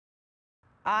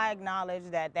I acknowledge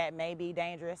that that may be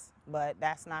dangerous, but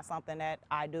that's not something that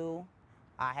I do.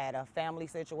 I had a family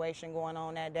situation going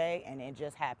on that day, and it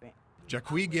just happened.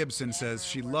 Jacqui Gibson says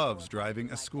she loves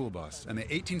driving a school bus, and the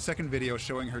 18-second video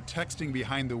showing her texting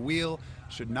behind the wheel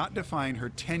should not define her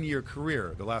 10-year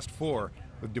career, the last 4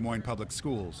 with Des Moines Public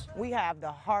Schools. We have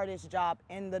the hardest job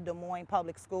in the Des Moines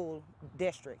Public School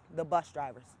District, the bus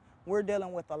drivers. We're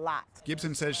dealing with a lot.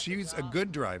 Gibson says she's a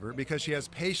good driver because she has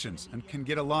patience and can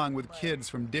get along with kids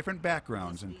from different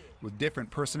backgrounds and with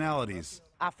different personalities.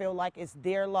 I feel like it's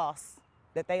their loss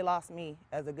that they lost me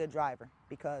as a good driver,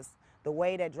 because the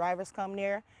way that drivers come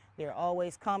near, they're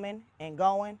always coming and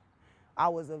going. I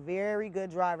was a very good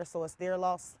driver, so it's their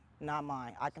loss, not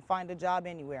mine. I can find a job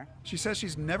anywhere. She says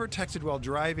she's never texted while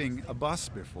driving a bus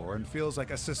before and feels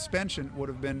like a suspension would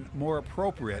have been more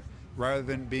appropriate rather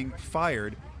than being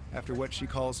fired after what she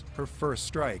calls her first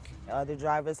strike. Other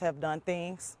drivers have done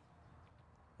things.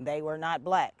 They were not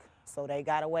black, so they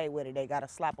got away with it. They got a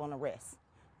slap on the wrist.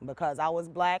 Because I was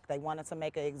black, they wanted to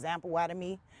make an example out of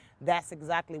me. That's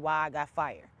exactly why I got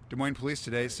fired. Des Moines police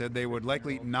today said they would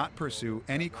likely not pursue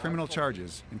any criminal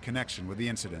charges in connection with the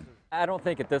incident. I don't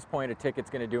think at this point a ticket's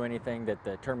going to do anything that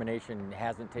the termination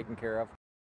hasn't taken care of.